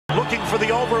for the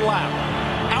overlap.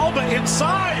 Alba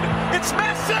inside. It's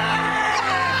Messi!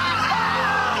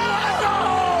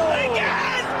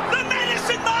 Again! The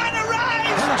medicine man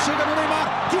arrives! Ela chega no Neymar.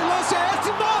 Que lance é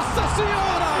esse? Nossa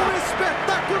Senhora!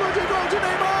 Espetáculo de gol de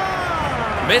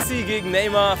Neymar! Messi gegen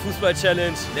Neymar,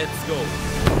 Fußball-Challenge. Let's go!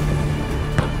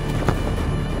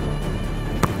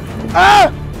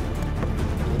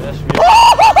 Sehr schwierig.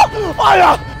 Oh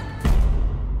ja!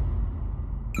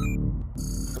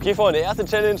 Okay, Freunde, erste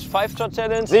Challenge,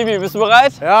 5-Shot-Challenge. Sebi, bist du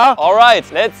bereit? Ja. Alright,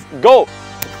 let's go!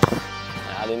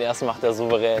 Ja, den ersten macht er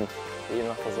souverän. Den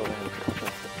macht er souverän.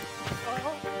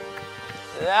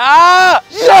 Ja!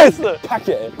 Scheiße!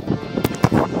 Kacke, ey.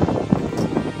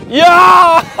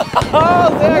 Ja!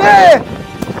 Sehr gut!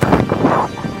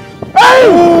 Ey!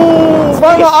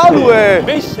 Zweimal Alu, ey!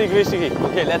 Wichtig, wichtig.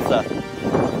 Okay, letzter.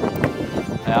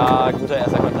 Ja, guter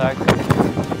erster Kontakt.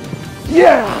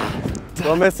 Yeah!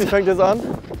 So, Messi fängt jetzt an.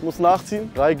 Muss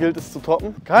nachziehen. 3 gilt es zu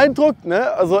toppen. Kein Druck,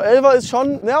 ne? Also 11er ist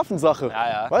schon Nervensache. Ja,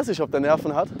 ja. Weiß nicht, ob der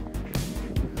Nerven hat.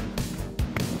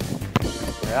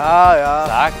 Ja, ja.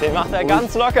 Sag, den macht er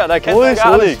ganz locker. Da kennt er Ruhig,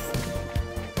 gar ruhig. nichts.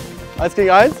 1 gegen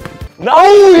 1. No!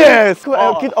 Oh yes! Guck,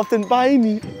 er Oh. geht auf den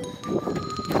Beini.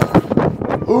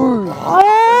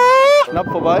 Knapp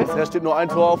vorbei. Er steht nur ein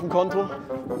Tor auf dem Konto.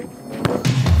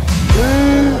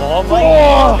 Oh mein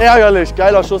Gott! Ärgerlich.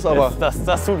 Geiler Schuss aber.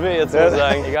 Das tut weh jetzt, muss ich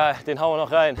sagen. Egal, den hauen wir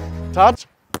noch rein. Touch.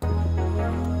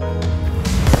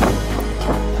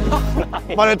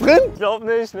 War der drin? Ich glaube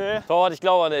nicht, ne? Torwart, ich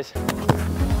glaube nicht.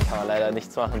 Kann man leider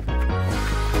nichts machen.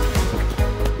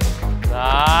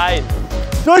 Nein!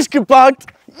 Durchgepackt.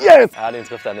 Yes! Ja, den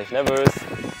trifft er nicht. Nervös.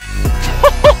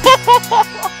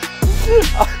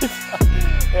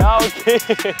 Ja, okay.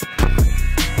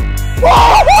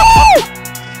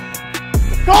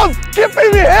 Komm, gib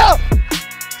ihn mir her!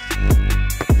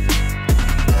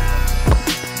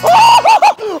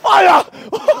 Oh ja!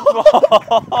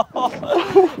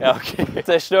 Ja, okay.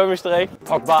 Zerstör mich direkt.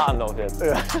 Pogba-Anlauf jetzt.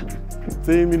 Ja.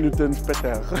 10 Minuten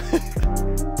später.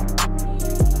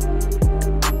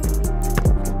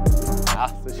 Ja.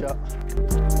 Sicher.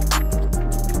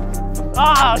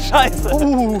 Ah, scheiße.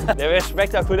 Der wäre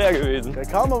spektakulär gewesen. Der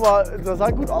kam aber, das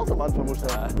sah gut aus am Anfang, muss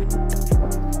ich sagen.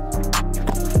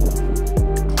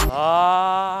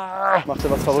 Ah. Macht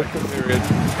er was Verrücktes?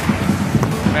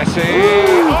 Messi!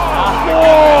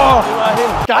 Oh,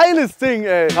 geiles Ding,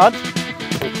 ey. Hat.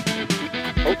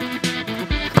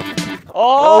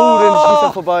 Oh, den schießt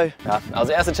er vorbei. Ja,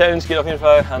 also erste Challenge geht auf jeden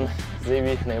Fall an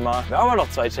Sebi, Neymar. Wir haben aber noch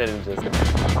 2 Challenges.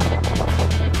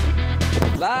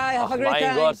 Bye, have Ach a great mein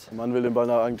time. Gott. Der Mann will den Ball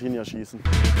nach Argentinien schießen.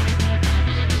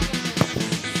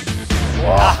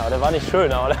 Boah, aber der war nicht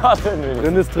schön, aber der war drin.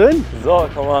 Drin ist drin. So,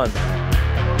 come on.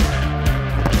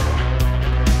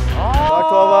 Stark,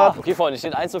 Torwart. Okay, Freunde,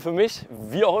 steht 1-0 für mich,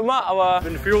 wie auch immer, aber ich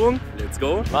bin in Führung. Let's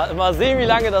go. Mal sehen, wie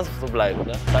lange das so bleibt.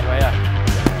 Ne? Zeig mal her.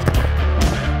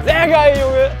 Sehr geil,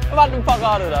 Junge. Was eine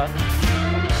Parade da.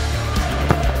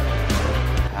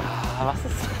 Ja, was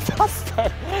ist das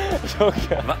denn?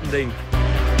 Junge. Was ein Ding.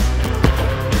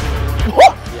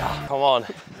 Ja, come on.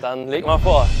 Dann leg mal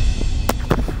vor.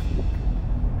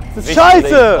 Das ist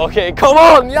scheiße. Okay, come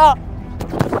on, ja.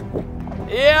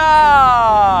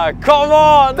 Ja, come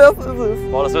on, das ist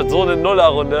es. Boah, das wird so eine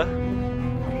Nuller-Runde.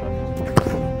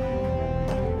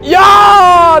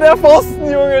 Ja, der Pfosten,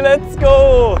 Junge, let's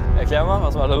go. Erklär mal,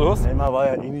 was war da los? Neymar war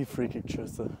ja eh nie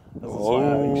Freekick-Schüsse. Das war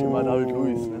ja eigentlich immer David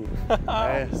Luiz. Ne?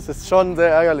 Ey, es ist schon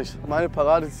sehr ärgerlich. Meine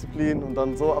Paradedisziplin und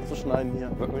dann so abzuschneiden hier.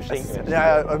 Mir stinkt echt.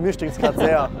 Ja, bei mir stinkt es gerade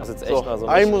sehr. Das ist jetzt echt mal so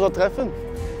einen muss er treffen.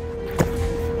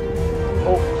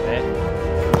 Oh, nee.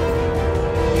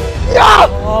 Ja!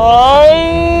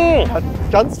 Oh! Hat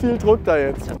ganz viel Druck da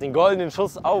jetzt. Ich hab den goldenen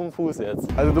Schuss auf dem Fuß jetzt.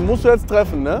 Also du musst jetzt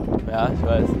treffen, ne? Ja, ich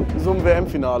weiß. Wie so im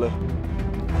WM-Finale.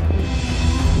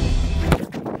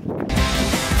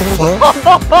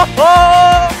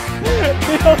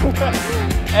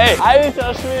 Ey,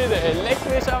 alter Schwede, ey, leck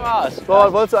mich am Arsch. So,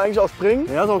 wolltest du eigentlich auch springen?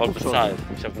 Ja, so gut schon.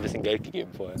 Ich habe ein bisschen Geld gegeben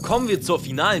vorher. Kommen wir zur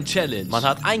finalen Challenge. Man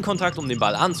hat einen Kontakt, um den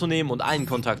Ball anzunehmen und einen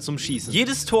Kontakt zum Schießen.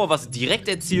 Jedes Tor, was direkt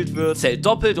erzielt wird, zählt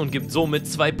doppelt und gibt somit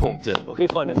 2 Punkte. Okay,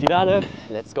 Freunde, Finale,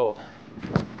 let's go.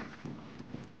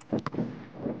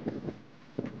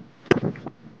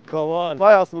 Come on.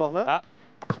 2 hast du noch, ne? Ja.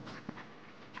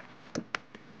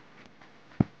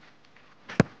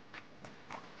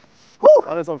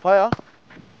 Alles on fire.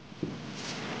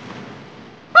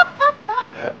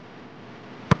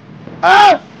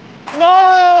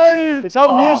 Nein! Ich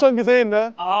habe ihn hier schon gesehen,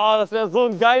 ne? Ah, das wäre so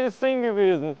ein geiles Ding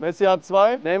gewesen. Messi hat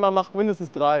 2, Neymar macht mindestens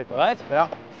 3. Bereit? Ja.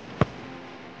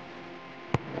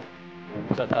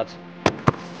 Guter Touch.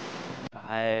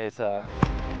 Alter.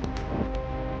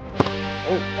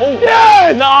 Oh.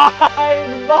 Yeah!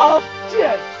 Nein, was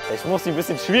jetzt? Ich muss die ein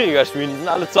bisschen schwieriger spielen, die sind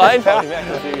alle zu einfach. Ich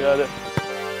merke das hier gerade.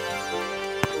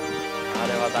 Ah,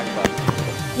 der war dankbar.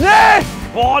 Nee!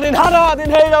 Boah, den hat er, den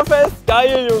hält er fest.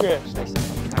 Geil, Junge. Schlechter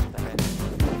Kontakt, ey.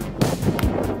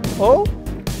 Oh.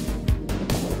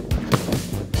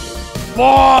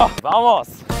 Boah! Vamos!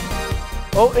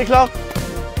 Oh, ekelhaft.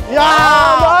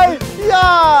 Ja! Nein!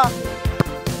 Ja!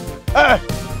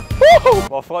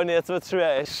 Boah, Freunde, jetzt wird's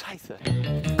schwer, ey. Scheiße.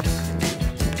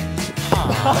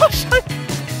 Scheiße.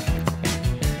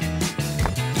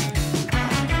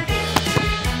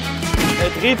 Er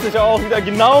dreht sich auch wieder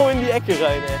genau in die Ecke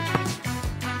rein, ey.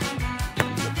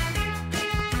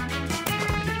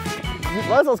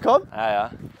 Weißt du, was kommt? Ja.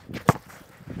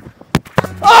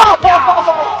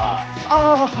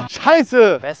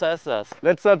 Scheiße! Besser ist das.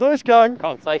 Letzter Durchgang.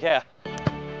 Komm, zeig her.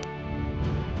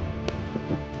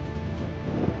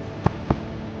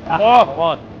 Oh,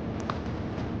 Mann.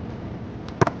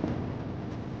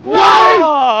 Nein!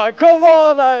 Oh, come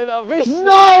on, Alter.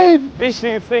 Nein!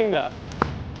 Wichtiges Ding da.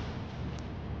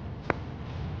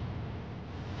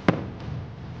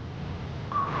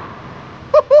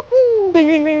 Ding,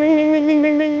 ding, ding, ding, ding, ding,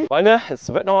 ding, ding. Freunde,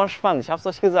 es wird noch mal spannend. Ich hab's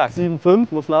euch gesagt. 7-5,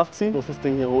 muss nachziehen. Muss das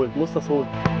Ding hier holen. Muss das holen.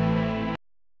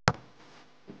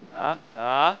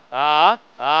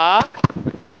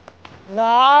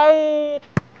 Nein!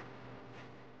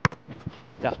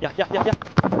 Ja.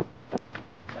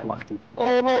 Er macht die.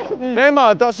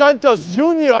 Neymar, dos Santos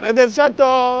Junior del Santo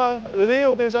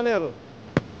Rio de Janeiro.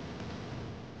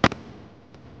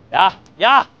 Ja!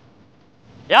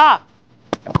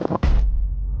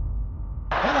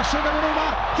 Ela chega no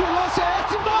Neymar, que lance é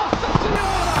esse? Nossa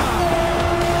Senhora!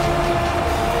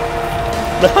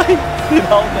 Nein! Den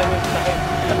haut er nicht rein.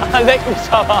 Ah, leck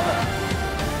mich aber!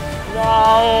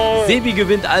 Nein! Sebi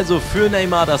gewinnt also für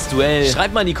Neymar das Duell.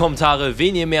 Schreibt mal in die Kommentare,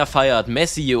 wen ihr mehr feiert,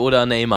 Messi oder Neymar.